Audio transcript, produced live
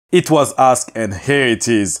It was asked and here it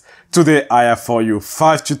is. Today I have for you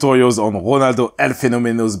 5 tutorials on Ronaldo El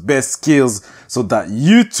Fenomeno's best skills so that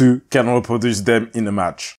you too can reproduce them in a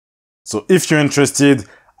match. So if you're interested,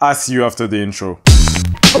 I'll see you after the intro.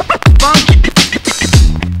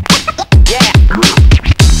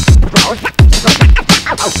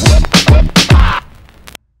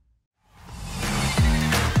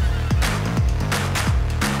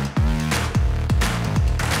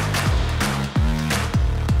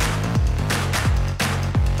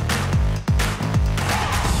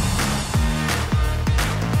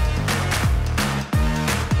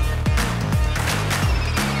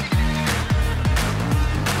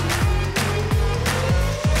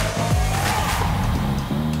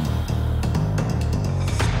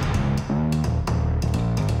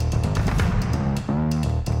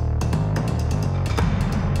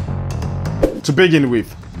 To begin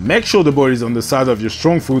with, make sure the ball is on the side of your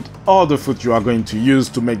strong foot or the foot you are going to use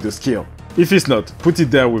to make the skill. If it's not, put it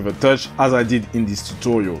there with a touch as I did in this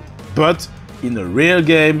tutorial. But in a real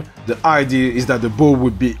game, the idea is that the ball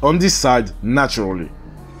would be on this side naturally.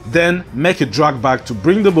 Then make a drag back to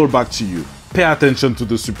bring the ball back to you. Pay attention to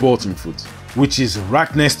the supporting foot, which is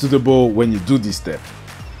right next to the ball when you do this step.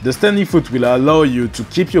 The standing foot will allow you to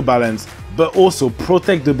keep your balance but also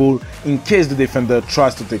protect the ball in case the defender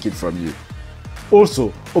tries to take it from you.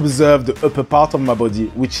 Also, observe the upper part of my body,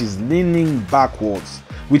 which is leaning backwards,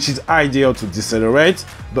 which is ideal to decelerate,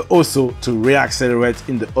 but also to reaccelerate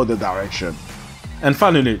in the other direction. And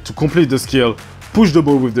finally, to complete the skill, push the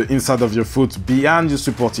ball with the inside of your foot behind your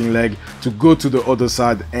supporting leg to go to the other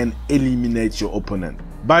side and eliminate your opponent.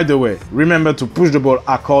 By the way, remember to push the ball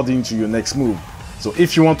according to your next move. So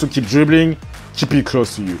if you want to keep dribbling, keep it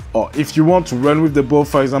close to you. Or if you want to run with the ball,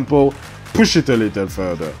 for example, push it a little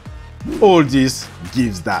further. All this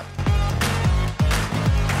gives that.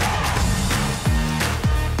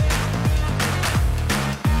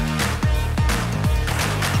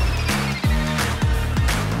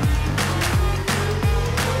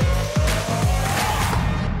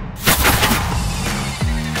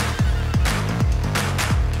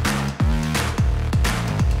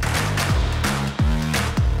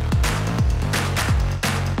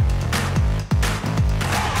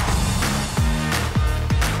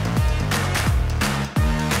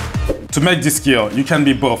 To make this skill, you can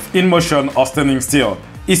be both in motion or standing still.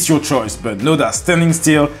 It's your choice, but know that standing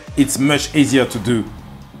still, it's much easier to do.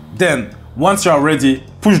 Then, once you are ready,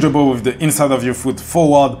 push the ball with the inside of your foot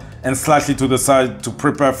forward and slightly to the side to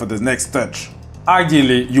prepare for the next touch.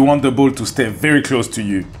 Ideally, you want the ball to stay very close to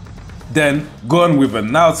you. Then, go on with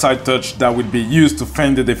an outside touch that will be used to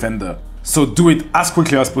feint the defender. So do it as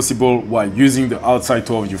quickly as possible while using the outside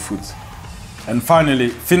toe of your foot. And finally,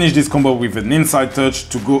 finish this combo with an inside touch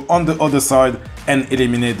to go on the other side and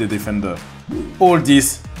eliminate the defender. All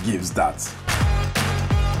this gives that.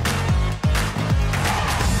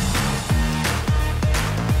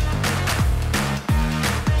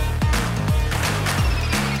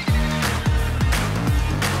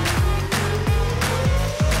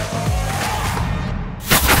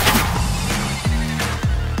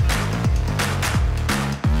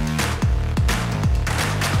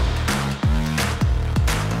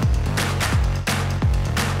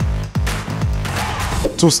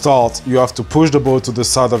 To start, you have to push the ball to the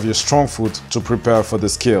side of your strong foot to prepare for the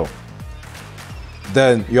skill.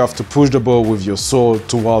 Then you have to push the ball with your sole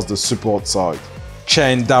towards the support side.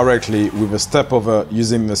 Chain directly with a step over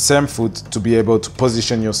using the same foot to be able to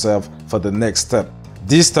position yourself for the next step.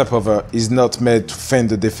 This step over is not made to feint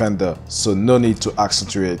the defender, so no need to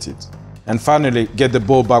accentuate it. And finally, get the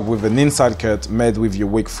ball back with an inside cut made with your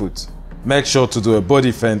weak foot. Make sure to do a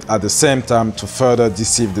body feint at the same time to further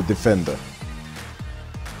deceive the defender.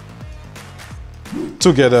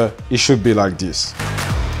 Together, it should be like this.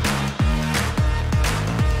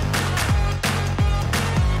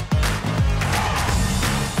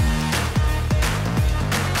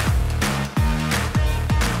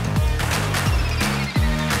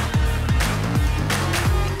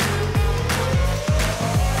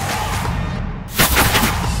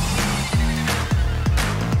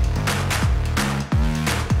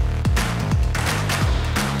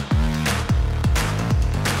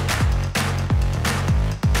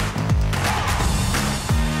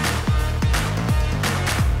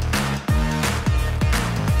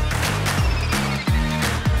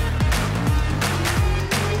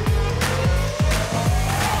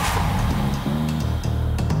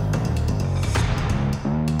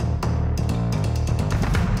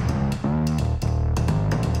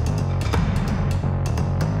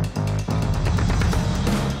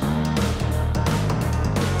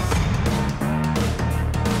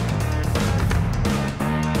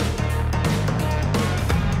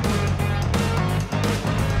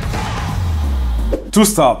 To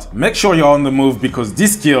start, make sure you're on the move because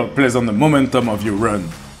this skill plays on the momentum of your run.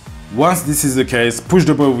 Once this is the case, push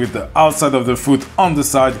the ball with the outside of the foot on the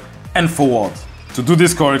side and forward. To do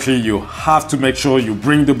this correctly, you have to make sure you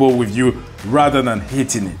bring the ball with you rather than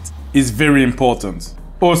hitting it. It's very important.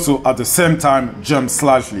 Also, at the same time, jump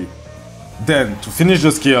slightly. Then, to finish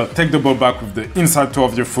the skill, take the ball back with the inside toe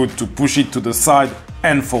of your foot to push it to the side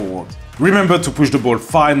and forward. Remember to push the ball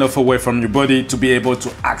far enough away from your body to be able to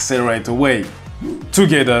accelerate away.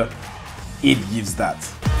 Together, it gives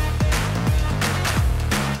that.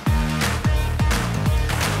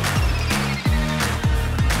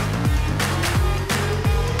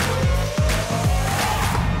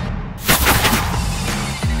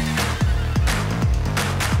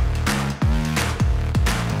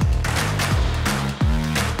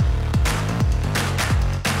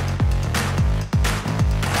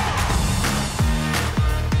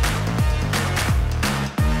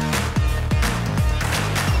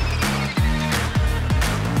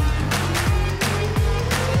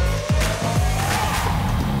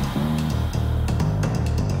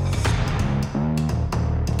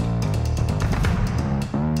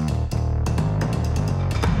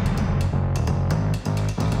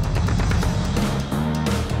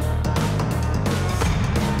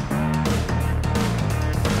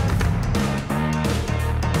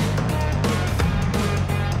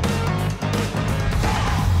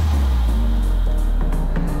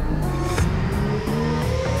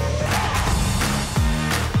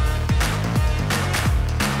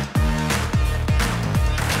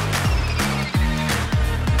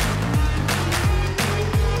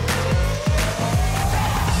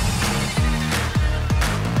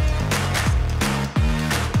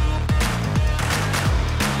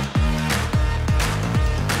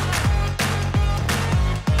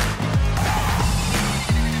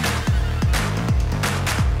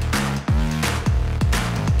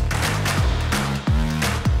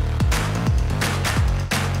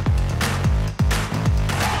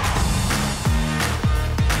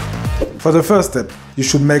 For the first step, you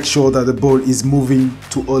should make sure that the ball is moving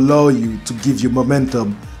to allow you to give you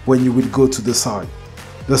momentum when you will go to the side.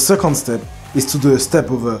 The second step is to do a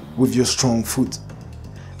step over with your strong foot.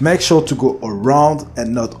 Make sure to go around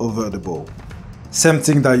and not over the ball. Same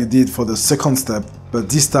thing that you did for the second step, but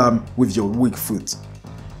this time with your weak foot.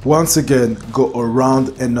 Once again, go around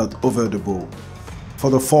and not over the ball.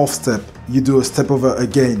 For the fourth step, you do a step over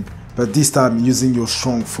again, but this time using your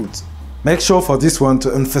strong foot. Make sure for this one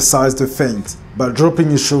to emphasize the feint by dropping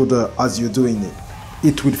your shoulder as you're doing it.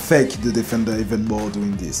 It will fake the defender even more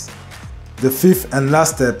doing this. The fifth and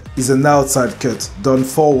last step is an outside cut done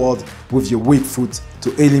forward with your weak foot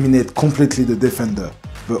to eliminate completely the defender,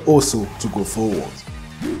 but also to go forward.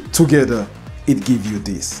 Together, it gives you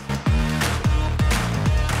this.